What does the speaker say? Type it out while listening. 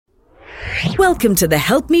Welcome to the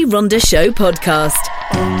Help Me Rhonda Show podcast.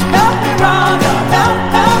 Help me Rhonda, help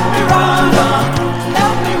me Rhonda,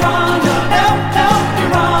 help me Rhonda,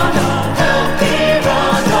 help me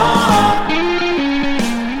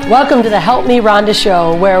Rhonda. Welcome to the Help Me Rhonda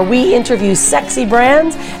Show, where we interview sexy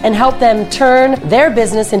brands and help them turn their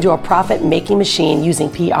business into a profit-making machine using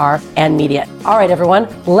PR and media. All right, everyone,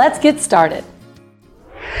 let's get started.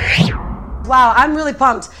 Wow, I'm really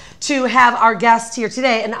pumped to have our guest here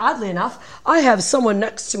today. And oddly enough, I have someone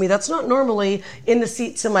next to me that's not normally in the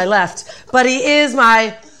seat to my left, but he is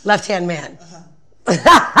my left-hand man.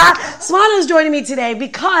 Swano's joining me today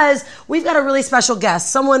because we've got a really special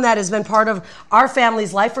guest, someone that has been part of our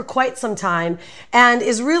family's life for quite some time and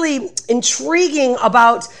is really intriguing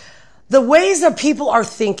about the ways that people are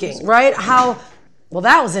thinking, right? Well,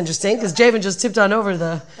 that was interesting because Gavin just tipped on over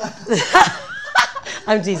the...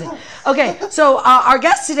 I'm teasing. Okay, so our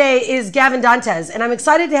guest today is Gavin Dantez, and I'm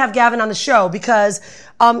excited to have Gavin on the show because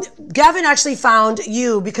Gavin actually found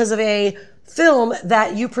you because of a film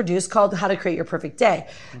that you produced called How to Create Your Perfect Day.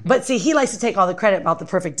 But see, he likes to take all the credit about the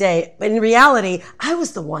perfect day. But in reality, I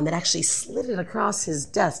was the one that actually slid it across his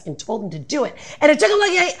desk and told him to do it. And it took him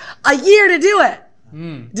like a year to do it,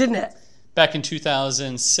 didn't it? Back in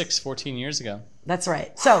 2006, 14 years ago. That's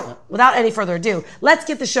right. So, without any further ado, let's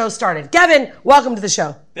get the show started. Gavin, welcome to the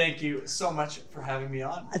show. Thank you so much for having me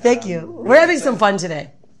on. Thank you. We're having some fun today.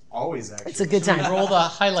 Always, actually. It's a good time. Roll the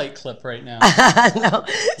highlight clip right now. No.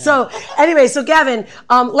 So anyway, so Gavin,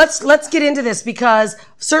 let's get into this because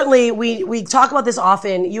certainly we talk about this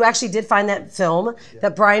often. You actually did find that film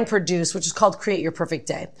that Brian produced, which is called Create Your Perfect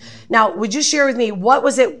Day. Now, would you share with me what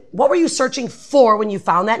were you searching for when you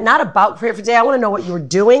found that? Not about Perfect Day. I want to know what you were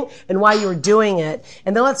doing and why you were doing it.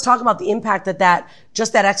 And then let's talk about the impact that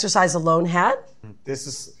exercise alone had. This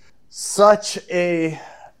is such a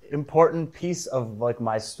important piece of like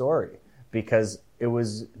my story because it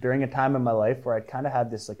was during a time in my life where I kind of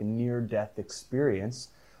had this like a near-death experience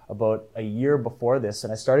about a year before this,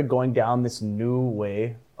 and I started going down this new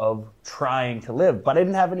way of trying to live, but I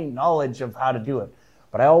didn't have any knowledge of how to do it.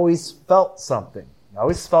 But I always felt something. I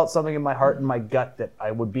always felt something in my heart and my gut that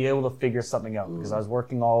I would be able to figure something out because I was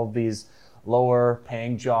working all of these lower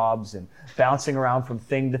paying jobs and bouncing around from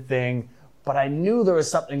thing to thing, but I knew there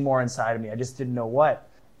was something more inside of me. I just didn't know what.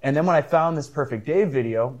 And then when I found this Perfect Day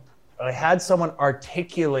video, I had someone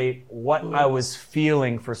articulate what I was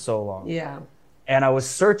feeling for so long. Yeah. And I was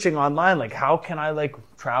searching online, like, how can I like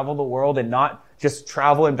travel the world and not just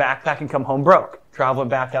travel and backpack and come home broke, travel and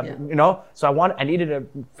back up, you know? So I needed to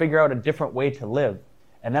figure out a different way to live.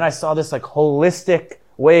 And then I saw this like holistic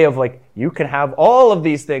way of like, you can have all of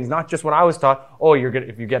these things, not just what I was taught. Oh,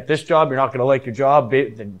 if you get this job, you're not going to like your job,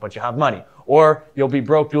 but you have money. Or you'll be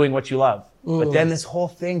broke doing what you love. But then this whole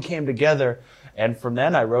thing came together, and from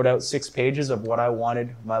then I wrote out 6 pages of what I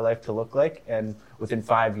wanted my life to look like, and within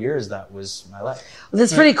 5 years that was my life. Well,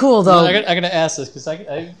 that's pretty cool, though. No, I got to ask this because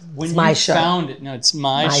when you found it, no, it's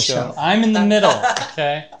my show. I'm in the middle.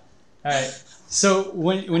 Okay, all right. So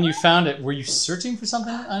when you found it, were you searching for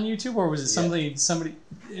something on YouTube, or was it somebody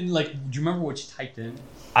like? Do you remember what you typed in?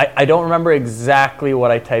 I don't remember exactly what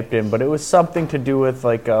I typed in, but it was something to do with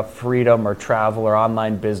like freedom or travel or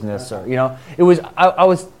online business or, you know, it was, I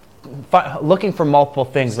was looking for multiple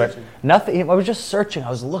things, but nothing, I was just searching. I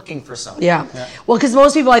was looking for something. Yeah. Well, because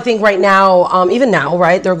most people I think right now, even now,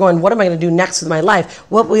 right, they're going, what am I going to do next with my life?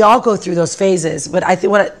 Well, we all go through those phases, but I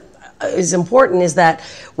think what is important is that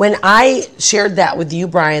when I shared that with you,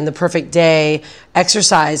 Brian, the Perfect Day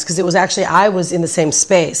exercise, because it was actually, I was in the same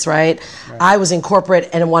space, right? I was in corporate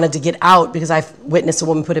and wanted to get out because I witnessed a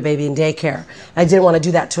woman put a baby in daycare. I didn't want to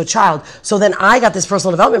do that to a child. So then I got this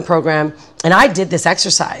personal development program and I did this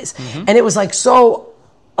exercise. And it was like so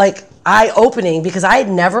like eye-opening because I had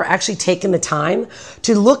never actually taken the time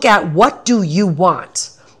to look at what do you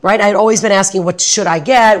want? Right? I'd always been asking, what should I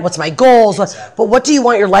get? What's my goals? But what do you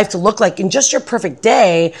want your life to look like in just your perfect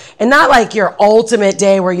day? And not like your ultimate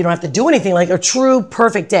day where you don't have to do anything, like a true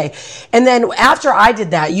perfect day. And then after I did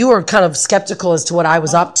that, you were kind of skeptical as to what I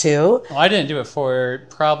was up to. Well, I didn't do it for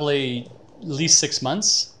probably at least 6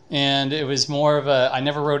 months. And it was more of I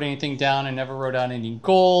never wrote anything down. I never wrote down any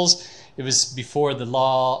goals. It was before the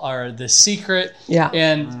law or the secret. Yeah.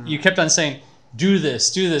 And you kept on saying, do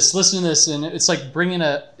this, listen to this. And it's like bringing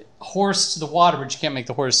a horse to the water, but you can't make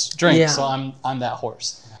the horse drink. Yeah. So I'm that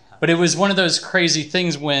horse. But it was one of those crazy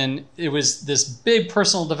things when it was this big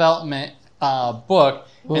personal development book.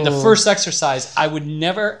 And the first exercise, I would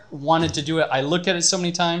never wanted to do it. I looked at it so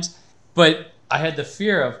many times, but I had the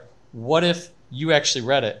fear of what if you actually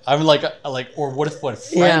read it. I'm like, or what if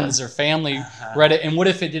friends or family read it, and what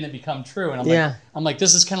if it didn't become true? And I'm like,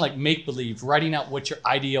 this is kind of like make believe, writing out what your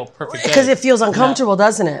ideal perfect day. Because it feels uncomfortable,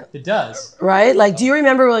 doesn't it? It does, right? Like, do you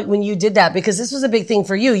remember like when you did that? Because this was a big thing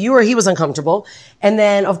for you. He was uncomfortable, and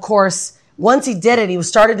then of course once he did it, he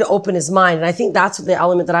started to open his mind, and I think that's the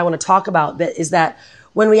element that I want to talk about. That is that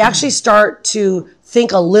when we actually start to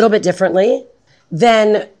think a little bit differently,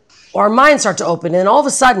 then our minds start to open, and all of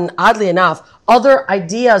a sudden, oddly enough, other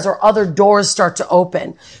ideas or other doors start to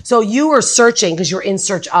open. So you were searching because you're in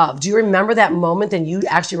search of. Do you remember that moment that you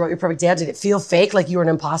actually wrote your perfect day? Did it feel fake, like you were an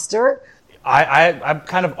imposter? I'm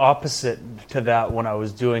kind of opposite to that when I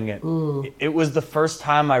was doing it. It was the first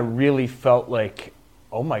time I really felt like,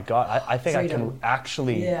 oh my God, I think freedom. I can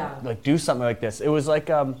actually like do something like this. It was like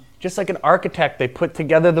just like an architect, they put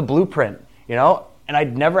together the blueprint, you know? And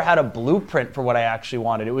I'd never had a blueprint for what I actually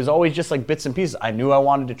wanted. It was always just like bits and pieces. I knew I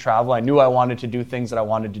wanted to travel. I knew I wanted to do things that I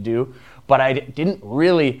wanted to do. But I didn't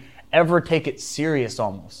really ever take it serious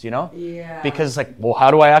almost, you know? Yeah. Because it's like, well, how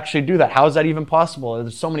do I actually do that? How is that even possible?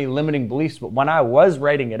 There's so many limiting beliefs. But when I was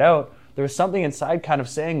writing it out, there was something inside kind of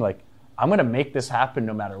saying like, I'm going to make this happen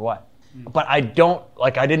no matter what. But I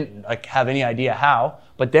didn't have any idea how.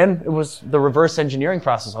 But then it was the reverse engineering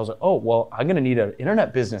process. I was like, oh, well, I'm going to need an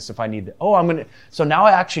internet business if I need that. So now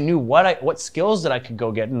I actually knew what skills that I could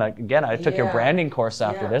go get. And like, again, I took your branding course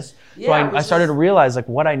after this. So I started to realize like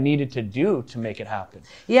what I needed to do to make it happen.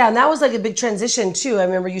 Yeah. And that was like a big transition too. I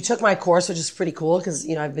remember you took my course, which is pretty cool because,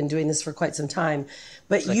 you know, I've been doing this for quite some time.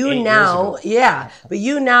 But like you now, but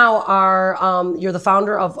you now are, you're the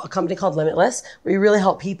founder of a company called Limitless, where you really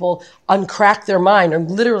help people uncrack their mind or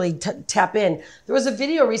literally tap in. There was a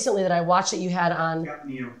video recently that I watched that you had on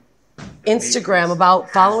Instagram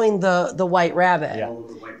about following the white rabbit. Yeah.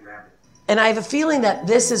 And I have a feeling that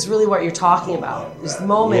this is really what you're talking about, these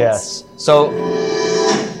moments. Yes. So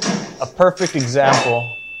a perfect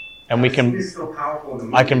example. And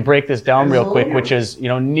I can break this down real quick, which is, you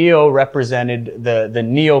know, Neo represented the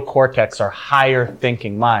neocortex, our higher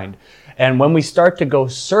thinking mind. And when we start to go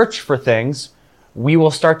search for things, we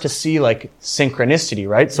will start to see like synchronicity,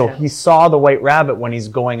 right? So he saw the white rabbit when he's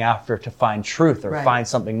going after to find truth or find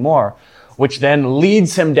something more, which then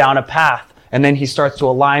leads him down a path. And then he starts to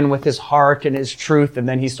align with his heart and his truth. And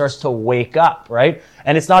then he starts to wake up, right?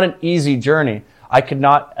 And it's not an easy journey. I could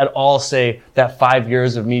not at all say that 5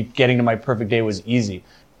 years of me getting to my perfect day was easy.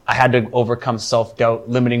 I had to overcome self-doubt,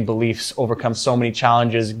 limiting beliefs, overcome so many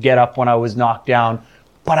challenges, get up when I was knocked down.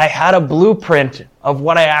 But I had a blueprint of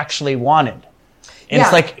what I actually wanted. And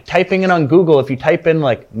it's like typing in on Google. If you type in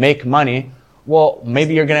like make money, well,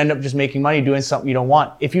 maybe you're going to end up just making money doing something you don't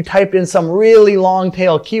want. If you type in some really long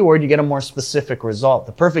tail keyword, you get a more specific result.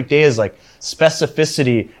 The perfect day is like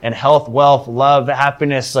specificity and health, wealth, love,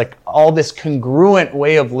 happiness, like all this congruent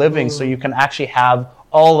way of living so you can actually have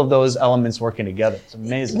all of those elements working together. It's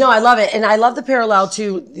amazing. No, I love it. And I love the parallel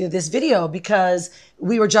to this video because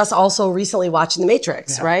we were just also recently watching The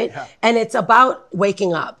Matrix, right? Yeah. And it's about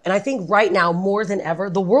waking up. And I think right now, more than ever,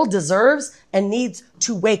 the world deserves and needs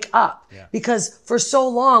to wake up. Yeah. Because for so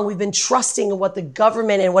long, we've been trusting in what the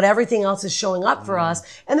government and what everything else is showing up for us.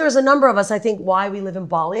 And there's a number of us, I think, why we live in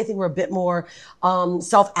Bali. I think we're a bit more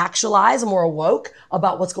self-actualized, more awoke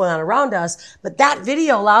about what's going on around us. But that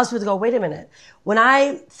video allows people to go, wait a minute. When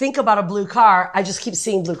I think about a blue car, I just keep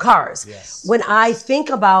seeing blue cars. Yes. When I think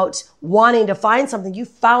about wanting to find something, you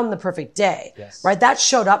found the perfect day, right? That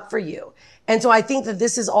showed up for you. And so I think that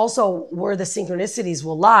this is also where the synchronicities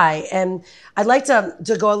will lie. And I'd like to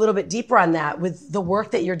go a little bit deeper on that with the work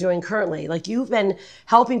that you're doing currently. Like you've been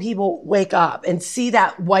helping people wake up and see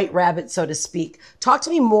that white rabbit, so to speak. Talk to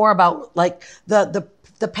me more about like the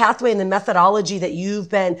pathway and the methodology that you've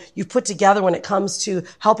put together when it comes to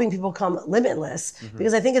helping people become limitless,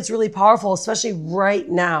 because I think it's really powerful, especially right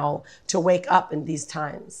now, to wake up in these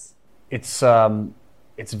times.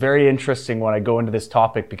 It's very interesting when I go into this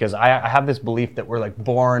topic because I have this belief that we're like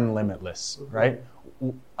born limitless, right?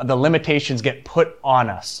 The limitations get put on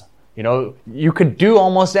us. You know, you could do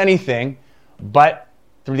almost anything, but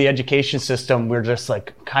through the education system, we're just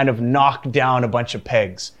like kind of knocked down a bunch of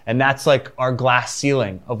pegs. And that's like our glass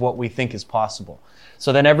ceiling of what we think is possible.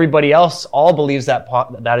 So then everybody else all believes that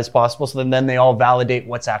that is possible. So then they all validate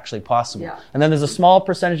what's actually possible. Yeah. And then there's a small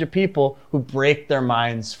percentage of people who break their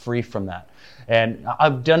minds free from that. And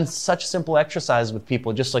I've done such simple exercise with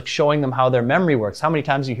people, just like showing them how their memory works. How many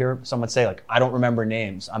times you hear someone say like, I don't remember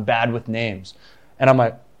names. I'm bad with names. And I'm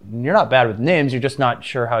like, you're not bad with names. You're just not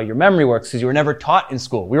sure how your memory works because you were never taught in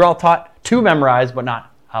school. We were all taught to memorize, but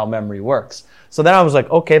not how memory works. So then I was like,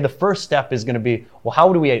 okay, the first step is going to be, well,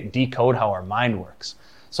 how do we decode how our mind works?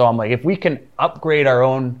 So I'm like, if we can upgrade our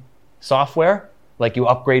own software, like you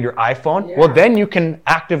upgrade your iPhone, well, then you can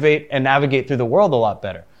activate and navigate through the world a lot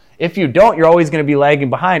better. If you don't, you're always going to be lagging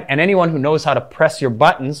behind. And anyone who knows how to press your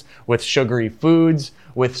buttons with sugary foods,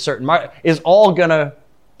 with certain is all going to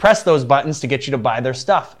press those buttons to get you to buy their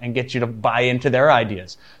stuff and get you to buy into their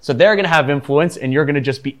ideas. So they're going to have influence, and you're going to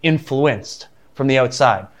just be influenced from the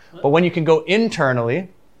outside. But when you can go internally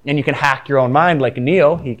and you can hack your own mind, like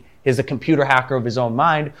Neo, he is a computer hacker of his own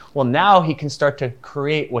mind. Well, now he can start to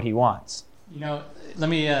create what he wants. You know, let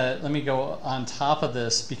me go on top of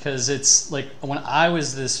this, because it's like when I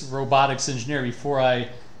was this robotics engineer, before I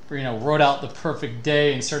wrote out the perfect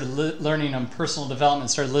day and started learning on personal development,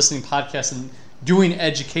 started listening to podcasts and doing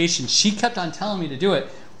education, she kept on telling me to do it,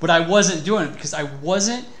 but I wasn't doing it because I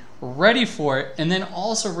wasn't ready for it. And then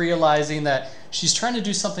also realizing that she's trying to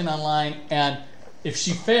do something online, and if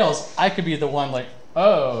she fails, I could be the one like,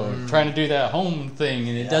 trying to do that home thing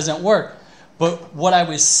and it doesn't work. But what I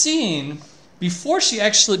was seeing before you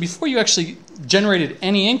actually generated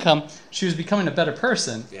any income, she was becoming a better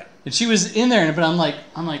person. Yeah. And she was in there, but I'm like,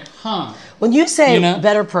 huh. When you say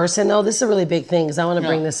better person, though, this is a really big thing, because I want to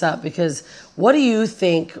bring this up, because what do you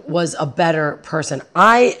think was a better person?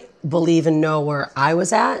 I believe and know where I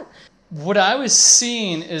was at. What I was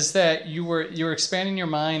seeing is that you were expanding your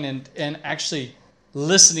mind and actually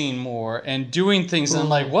listening more and doing things, and I'm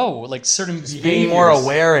like, whoa, like certain behaviors. Being more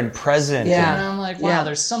aware and present. Yeah. And I'm like, wow,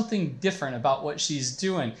 there's something different about what she's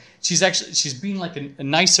doing. She's being like a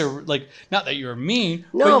nicer, like, not that you're mean,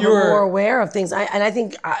 no, but you're more aware of things. I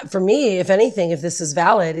think for me, if anything, if this is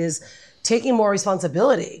valid, is taking more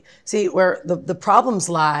responsibility. See, where the problems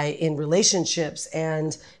lie in relationships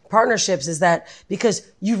and partnerships is that because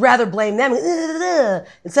you'd rather blame them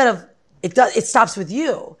instead of it stops with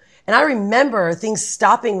you. And I remember things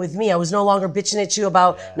stopping with me. I was no longer bitching at you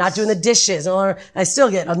about not doing the dishes. I still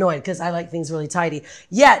get annoyed because I like things really tidy.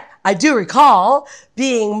 Yet I do recall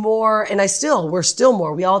being more, and we're still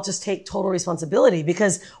more. We all just take total responsibility,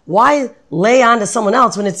 because why lay on to someone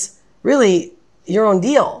else when it's really your own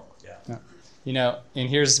deal? Yeah. And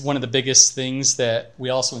here's one of the biggest things that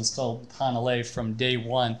we also installed Hanalei from day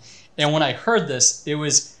one. And when I heard this, it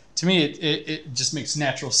was, to me, it just makes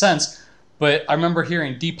natural sense. But I remember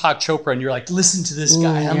hearing Deepak Chopra, and you're like, listen to this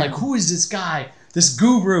guy. And I'm like, who is this guy? This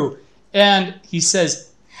guru. And he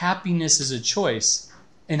says, happiness is a choice.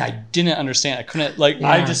 And I didn't understand. I couldn't,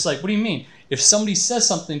 I just what do you mean? If somebody says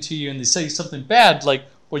something to you and they say something bad,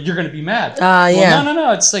 well, you're going to be mad.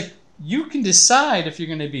 No. It's like, you can decide if you're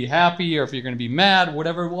going to be happy or if you're going to be mad,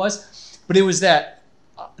 whatever it was. But it was that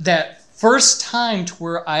first time to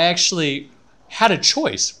where I actually had a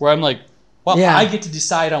choice, where I'm like, well, I get to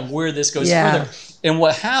decide on where this goes further. And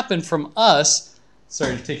what happened from us,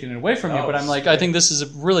 sorry to taking it away from you, but I'm like, I think this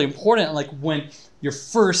is really important. Like, when you're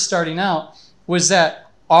first starting out, was that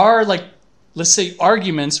our, let's say,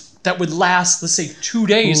 arguments that would last, let's say, 2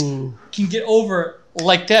 days can get over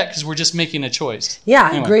like that because we're just making a choice. Yeah,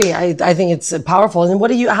 anyway. I agree. I think it's powerful. And why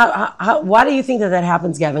do you think that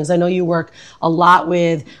happens, Gavin? Because I know you work a lot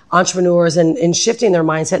with entrepreneurs and shifting their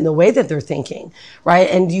mindset and the way that they're thinking, right?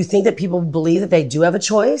 And do you think that people believe that they do have a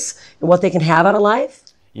choice in what they can have out of life?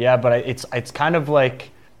 Yeah, but it's kind of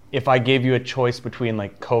like if I gave you a choice between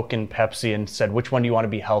like Coke and Pepsi and said, which one do you want to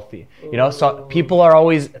be healthy? So people are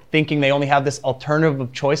always thinking they only have this alternative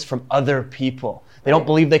of choice from other people. They don't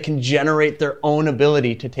believe they can generate their own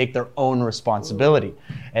ability to take their own responsibility.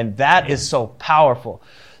 And that is so powerful.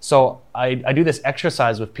 So I do this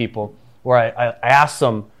exercise with people where I ask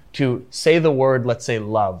them to say the word, let's say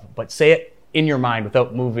love, but say it in your mind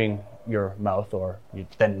without moving your mouth or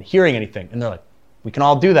then hearing anything. And they're like, we can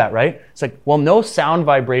all do that, right? It's like, well, no sound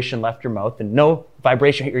vibration left your mouth and no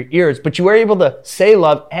vibration hit your ears, but you were able to say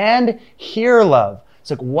love and hear love.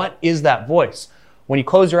 It's like, what is that voice? When you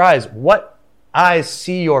close your eyes, what eyes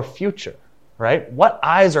see your future, right? What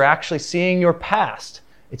eyes are actually seeing your past?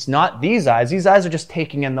 It's not these eyes. These eyes are just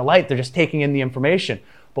taking in the light. They're just taking in the information.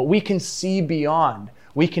 But we can see beyond.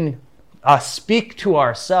 We can speak to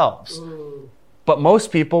ourselves. But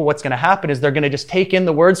most people, what's going to happen is they're going to just take in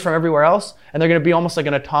the words from everywhere else, and they're going to be almost like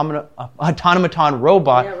an automaton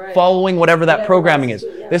robot following whatever that programming is.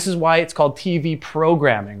 This is why it's called TV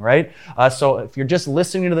programming, right? So if you're just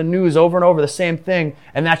listening to the news over and over the same thing,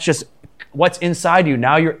 and that's just what's inside you,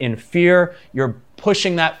 now you're in fear, you're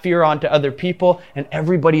pushing that fear onto other people, and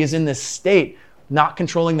everybody is in this state, not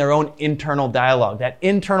controlling their own internal dialogue. That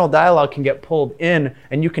internal dialogue can get pulled in,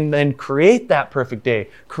 and you can then create that perfect day,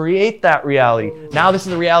 create that reality. Now this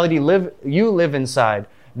is the reality you live inside.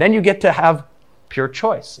 Then you get to have pure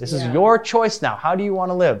choice. This is your choice now. How do you want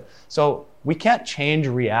to live? So we can't change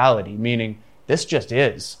reality, meaning this just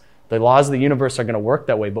is. The laws of the universe are going to work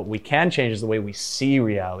that way, but we can change the way we see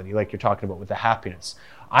reality, like you're talking about with the happiness.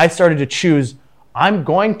 I started to choose, I'm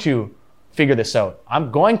going to figure this out.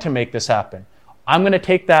 I'm going to make this happen. I'm going to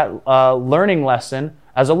take that learning lesson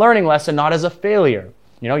as a learning lesson, not as a failure.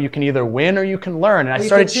 You know, you can either win or you can learn. And I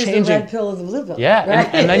started changing. The red pill or the blue pill. Yeah,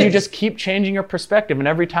 right? and then you just keep changing your perspective. And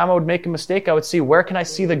every time I would make a mistake, I would see, where can I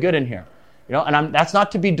see the good in here? You know, and that's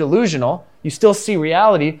not to be delusional. You still see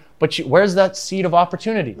reality, but where's that seed of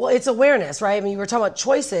opportunity? Well, it's awareness, right? I mean, you were talking about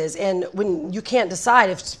choices, and when you can't decide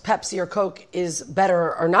if Pepsi or Coke is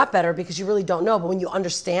better or not better because you really don't know, but when you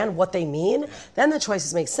understand what they mean, then the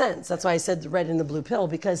choices make sense. That's why I said the red and the blue pill,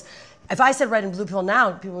 because if I said red and blue pill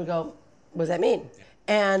now, people would go, what does that mean?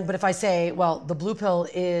 But if I say, well, the blue pill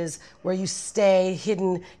is where you stay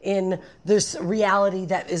hidden in this reality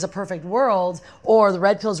that is a perfect world, or the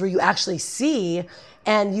red pill is where you actually see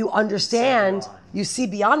and you understand, you see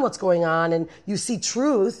beyond what's going on and you see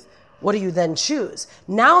truth, what do you then choose?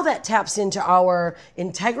 Now that taps into our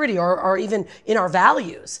integrity or even in our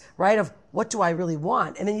values, right? Of what do I really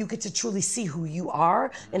want? And then you get to truly see who you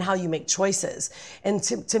are and how you make choices. And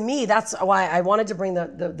to me, that's why I wanted to bring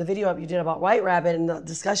the video up you did about White Rabbit and the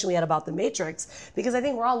discussion we had about the Matrix, because I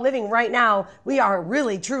think we're all living right now. We are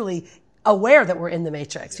really, truly aware that we're in the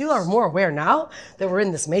Matrix. People are more aware now that we're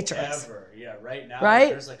in this Matrix. Yeah, right now.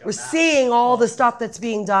 Right? We're seeing all the stuff that's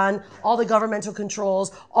being done, all the governmental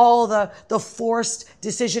controls, all the forced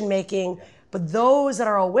decision making. But those that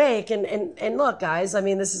are awake, and look, guys, I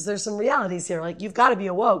mean, there's some realities here. Like, you've got to be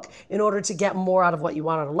awoke in order to get more out of what you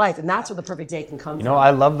want out of life. And that's where the perfect day can come from. You know, I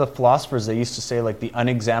love the philosophers that used to say, like, the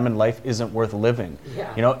unexamined life isn't worth living.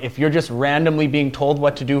 Yeah. You know, if you're just randomly being told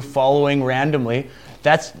what to do, following randomly,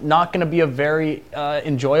 that's not going to be a very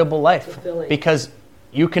enjoyable life. Fulfilling. Because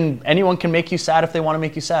anyone can make you sad if they want to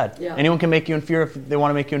make you sad. Yeah. Anyone can make you in fear if they want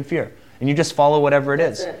to make you in fear. And you just follow whatever it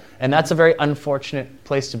is. It. And that's a very unfortunate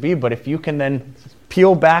place to be. But if you can then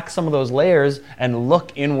peel back some of those layers and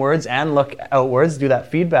look inwards and look outwards, do that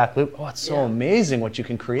feedback loop, it's so amazing what you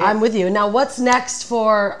can create. I'm with you. Now, what's next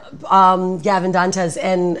for Gavin Dantez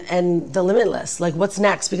and the Limitless? Like, what's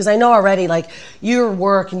next? Because I know already, like, your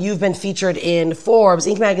work, and you've been featured in Forbes,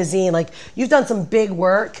 Inc. magazine, like, you've done some big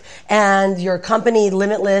work, and your company,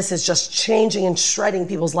 Limitless, is just changing and shredding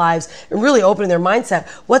people's lives and really opening their mindset.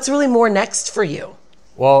 What's really more next for you?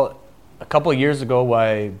 Well, a couple of years ago,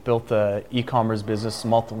 I built an e-commerce business,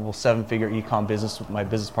 multiple seven-figure e-com business with my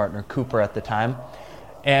business partner, Cooper, at the time.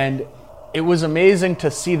 And it was amazing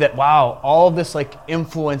to see that, wow, all of this like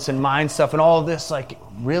influence and mind stuff and all of this like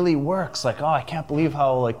really works. Like, I can't believe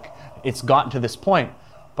how like it's gotten to this point.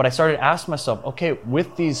 But I started to ask myself, okay,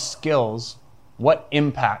 with these skills, what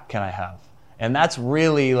impact can I have? And that's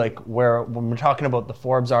really like where, when we're talking about the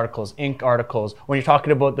Forbes articles, Inc. articles, when you're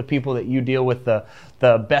talking about the people that you deal with, the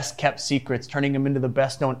best kept secrets, turning them into the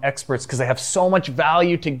best known experts, because they have so much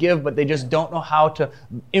value to give, but they just don't know how to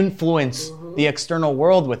influence the external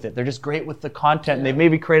world with it. They're just great with the content, and they've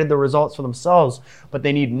maybe created the results for themselves, but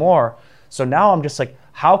they need more. So now I'm just like,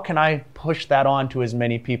 how can I push that on to as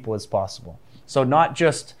many people as possible? So not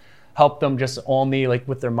just help them just only like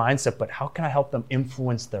with their mindset, but how can I help them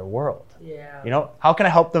influence their world? Yeah. You know, how can I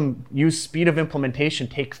help them use speed of implementation,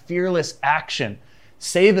 take fearless action,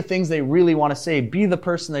 say the things they really want to say, be the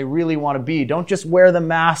person they really want to be. Don't just wear the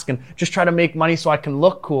mask and just try to make money so I can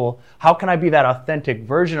look cool. How can I be that authentic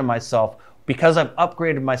version of myself? Because I've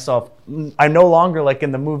upgraded myself. I'm no longer like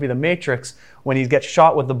in the movie The Matrix when he gets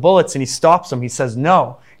shot with the bullets and he stops them. He says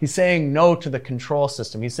no. He's saying no to the control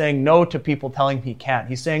system. He's saying no to people telling him he can't.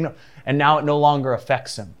 He's saying no. And now it no longer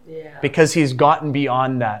affects him because he's gotten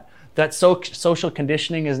beyond that. That social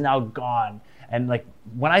conditioning is now gone. And like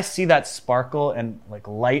when I see that sparkle and like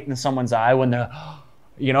light in someone's eye when they're,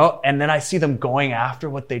 you know, and then I see them going after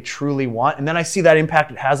what they truly want, and then I see that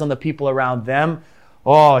impact it has on the people around them.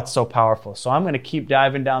 Oh, it's so powerful. So I'm going to keep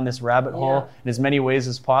diving down this rabbit hole in as many ways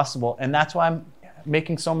as possible. And that's why I'm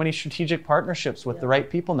making so many strategic partnerships with the right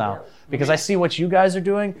people now, because I see what you guys are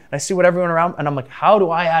doing, and I see what everyone around, and I'm like, how do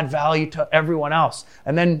I add value to everyone else?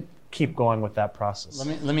 And then keep going with that process.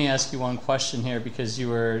 Let me ask you one question here, because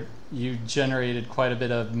you generated quite a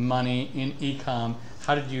bit of money in e-com.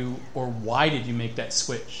 How did you, or why did you make that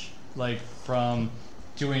switch? Like from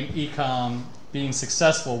doing e-com, being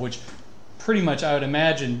successful, which pretty much I would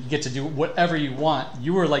imagine you get to do whatever you want.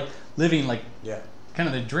 You were like living like kind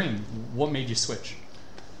of the dream. What made you switch?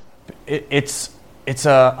 It's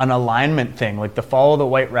an alignment thing. Like the follow the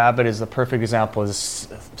white rabbit is the perfect example. Is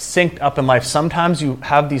synced up in life. Sometimes you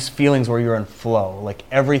have these feelings where you're in flow, like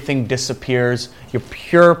everything disappears. You're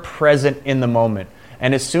pure present in the moment.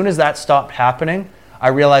 And as soon as that stopped happening, I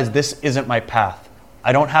realized this isn't my path.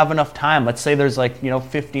 I don't have enough time. Let's say there's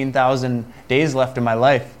 15,000 days left in my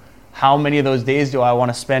life. How many of those days do I want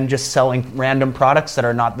to spend just selling random products that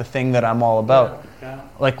are not the thing that I'm all about?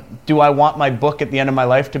 Do I want my book at the end of my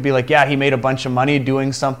life to be he made a bunch of money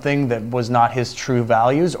doing something that was not his true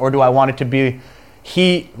values? Or do I want it to be,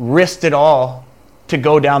 he risked it all to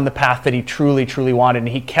go down the path that he truly, truly wanted, and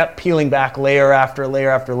he kept peeling back layer after layer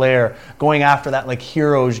after layer, going after that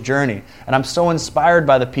hero's journey. And I'm so inspired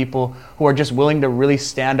by the people who are just willing to really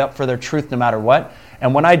stand up for their truth no matter what.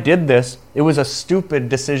 And when I did this, it was a stupid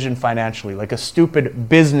decision financially, a stupid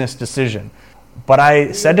business decision. But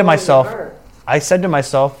I said to myself,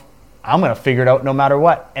 I'm going to figure it out no matter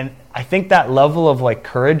what. And I think that level of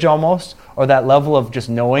courage almost, or that level of just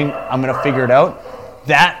knowing I'm going to figure it out,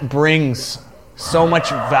 that brings so much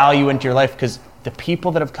value into your life, because the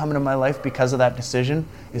people that have come into my life because of that decision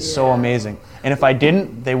is so amazing. And if I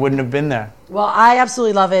didn't, they wouldn't have been there. Well, I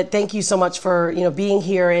absolutely love it. Thank you so much for, being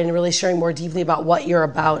here and really sharing more deeply about what you're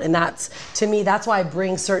about. And that's, to me, that's why I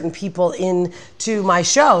bring certain people into my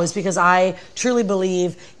show, is because I truly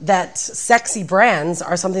believe that sexy brands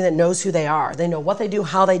are something that knows who they are. They know what they do,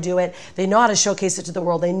 how they do it. They know how to showcase it to the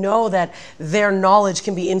world. They know that their knowledge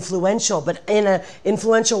can be influential, but in an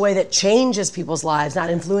influential way that changes people's lives, not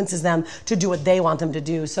influences them to do what they want them to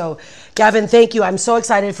do. So, Gavin, thank you. I'm so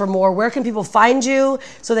excited for more. Where can people find you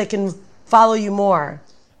so they can follow you more?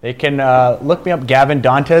 They can look me up, Gavin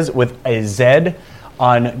Dantez with a Z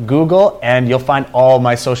on Google, and you'll find all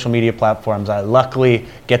my social media platforms. I luckily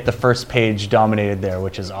get the first page dominated there,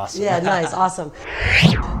 which is awesome. Yeah, nice, awesome.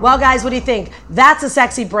 Well, guys, what do you think? That's a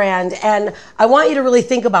sexy brand, and I want you to really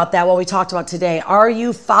think about that, what we talked about today. Are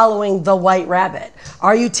you following the white rabbit?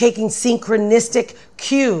 Are you taking synchronistic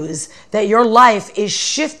cues that your life is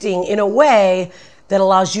shifting in a way that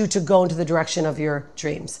allows you to go into the direction of your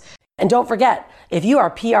dreams? And don't forget, if you are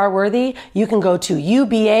PR worthy, you can go to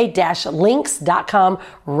uba-links.com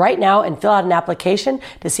right now and fill out an application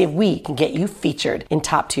to see if we can get you featured in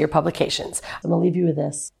top tier publications. I'm going to leave you with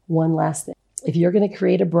this one last thing. If you're going to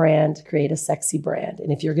create a brand, create a sexy brand.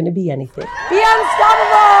 And if you're going to be anything, be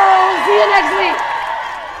unstoppable. See you next week.